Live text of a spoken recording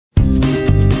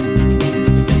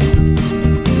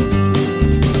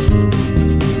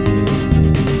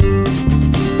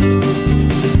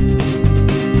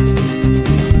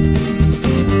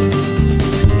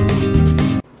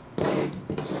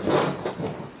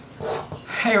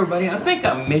Hey everybody, I think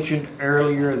I mentioned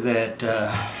earlier that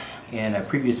in a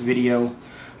previous video,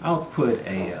 I'll put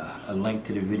a link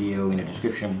to the video in the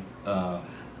description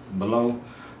below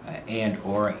and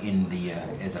or in the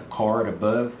as a card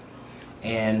above.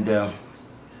 And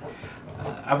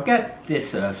I've got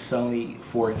this Sony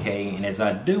 4K, and as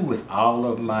I do with all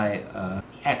of my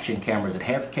action cameras that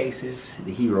have cases,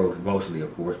 the Heroes mostly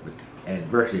of course, but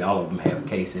virtually all of them have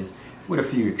cases with a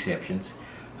few exceptions.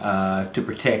 To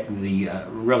protect the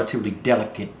relatively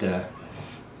delicate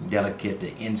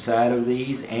inside of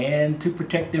these, and to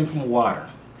protect them from water.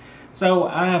 So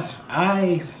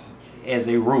I, as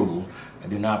a rule, I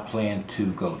do not plan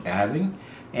to go diving,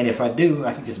 and if I do,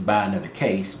 I can just buy another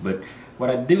case. But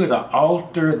what I do is I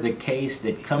alter the case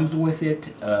that comes with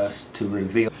it to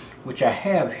reveal, which I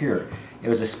have here. It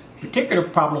was a particular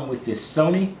problem with this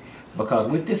Sony, because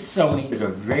with this Sony, they're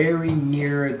very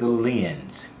near the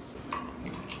lens.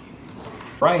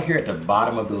 Right here at the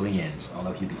bottom of the lens, I don't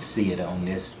know if you can see it on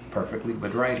this perfectly,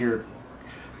 but right here,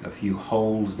 a few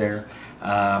holes there.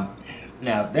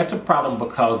 Now that's a problem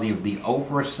because of the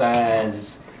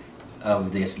oversize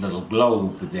of this little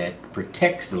globe that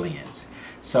protects the lens.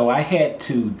 So I had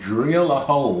to drill a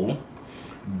hole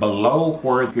below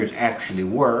where yours actually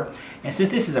were, and since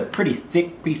this is a pretty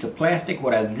thick piece of plastic,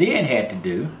 what I then had to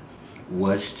do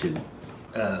was to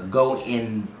go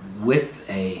in with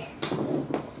a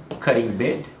cutting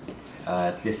bit.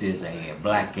 This is a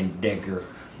Black & Decker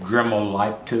Dremel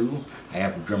like tool. I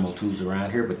have Dremel tools around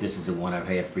here, but this is the one I've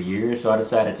had for years, so I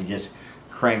decided to just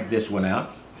crank this one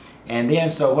out. And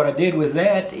then, so what I did with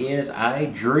that is I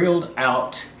drilled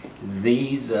out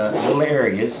these little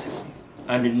areas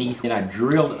underneath, and I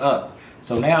drilled up.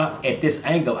 So now at this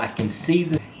angle I can see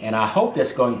this, and I hope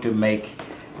that's going to make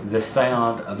the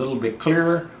sound a little bit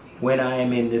clearer when I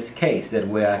am in this case. That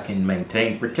way I can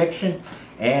maintain protection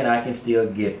and I can still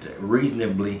get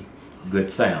reasonably good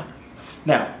sound.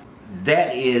 Now,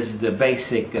 that is the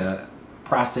basic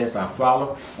process I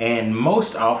follow, and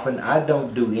most often I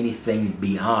don't do anything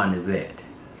beyond that.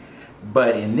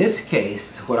 But in this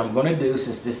case, what I'm going to do,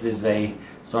 since this is a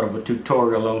sort of a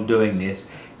tutorial on doing this,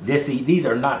 these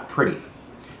are not pretty.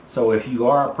 So if you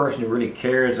are a person who really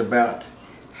cares about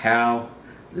how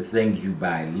the things you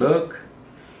buy look,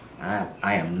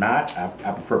 I am not. I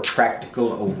prefer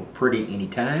practical over pretty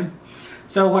anytime.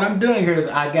 So what I'm doing here is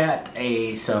I got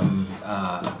some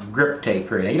grip tape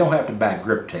here. Now you don't have to buy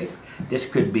grip tape. This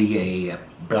could be a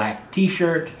black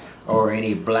t-shirt or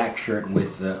any black shirt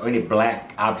with or any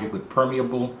black object with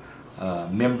permeable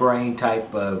membrane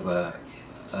type of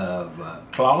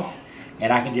cloth,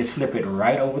 and I can just slip it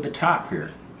right over the top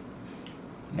here.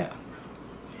 Now,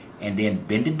 and then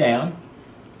bend it down.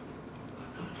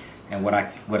 And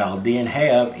what I'll then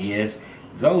have is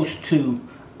those two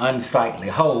unsightly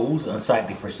holes,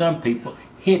 unsightly for some people,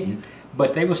 hidden,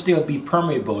 but they will still be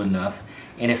permeable enough.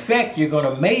 In effect, you're going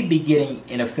to maybe getting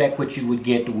in effect what you would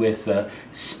get with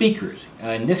speakers.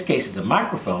 In this case, it's a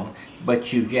microphone,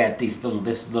 but you've got this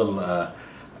little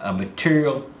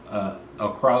material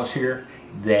across here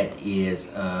that is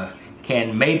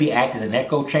can maybe act as an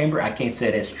echo chamber. I can't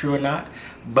say that's true or not,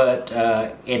 but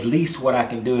at least what I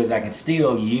can do is I can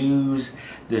still use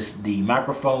the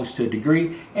microphones to a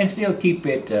degree and still keep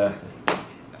it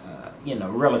you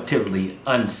know, relatively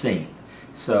unseen.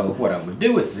 So what I would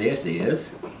do with this is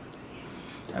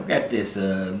I've got this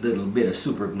little bit of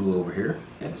super glue over here,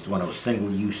 and it's one of those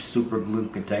single-use super glue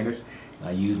containers.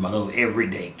 I use my little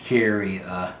everyday carry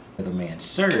Weatherman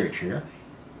Surge here,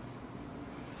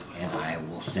 and I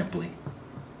will simply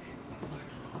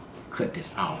cut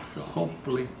this off. So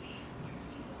hopefully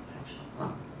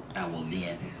I will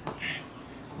then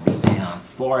be down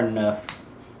far enough.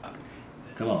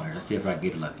 Come on, let's see if I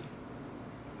get lucky.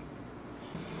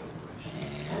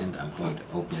 And I'm going to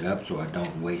open it up so I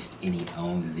don't waste any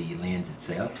on the lens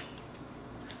itself.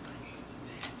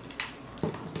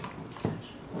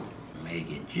 Make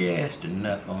it just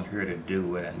enough on here to do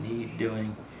what I need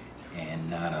doing, and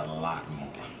not a lot more.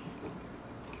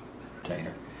 I'm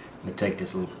going to take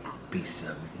this little piece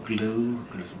of glue,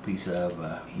 this piece of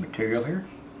material here,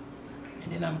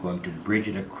 and then I'm going to bridge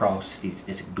it across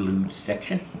this glued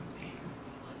section.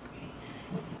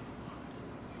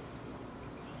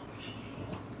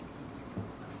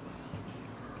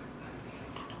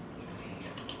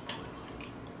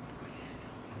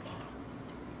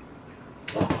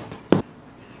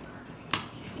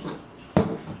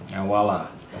 And voila!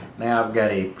 Now I've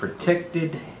got a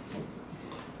protected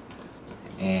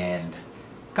and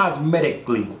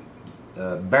cosmetically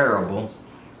bearable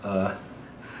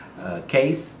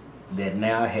case that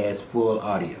now has full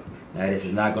audio. Now this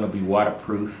is not going to be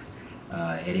waterproof.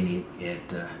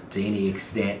 to any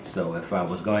extent. So if I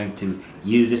was going to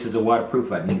use this as a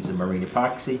waterproof, I'd need some marine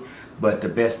epoxy, but the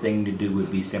best thing to do would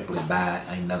be simply buy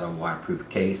another waterproof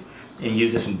case and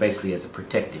use this one basically as a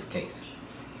protective case.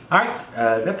 Alright,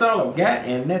 that's all I've got,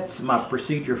 and that's my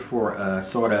procedure for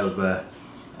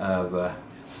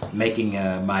making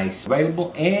mice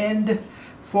available, and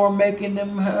for making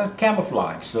them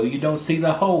camouflage so you don't see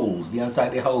the holes, the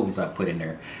unsightly holes I put in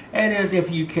there. And as if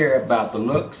you care about the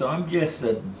look, so I'm just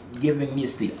giving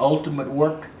this the ultimate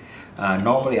work.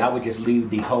 Normally I would just leave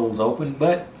the holes open,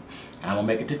 but I'm gonna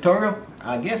make a tutorial.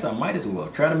 I guess I might as well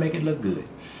try to make it look good.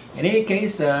 In any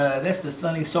case, that's the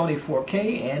Sony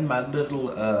 4K and my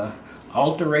little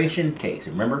alteration case.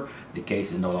 Remember, the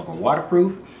case is no longer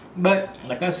waterproof, but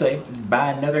like I say,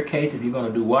 buy another case if you're going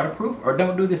to do waterproof, or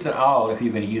don't do this at all if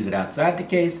you're going to use it outside the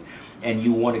case and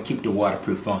you want to keep the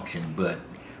waterproof function. But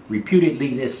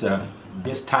reputedly, this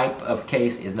this type of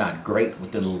case is not great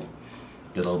with the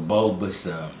little bulbous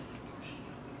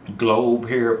globe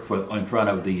here in front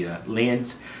of the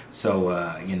lens.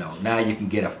 So you know, now you can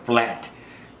get a flat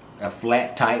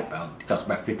type. It costs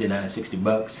about $59 to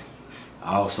 $60.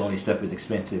 All Sony stuff is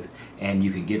expensive, and you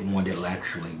can get one that'll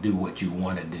actually do what you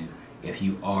want to do if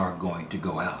you are going to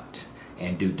go out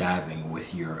and do diving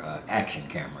with your action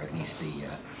camera, at least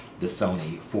the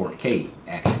Sony 4K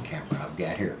action camera I've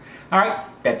got here. Alright,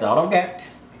 that's all I've got,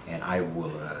 and I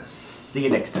will see you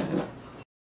next time.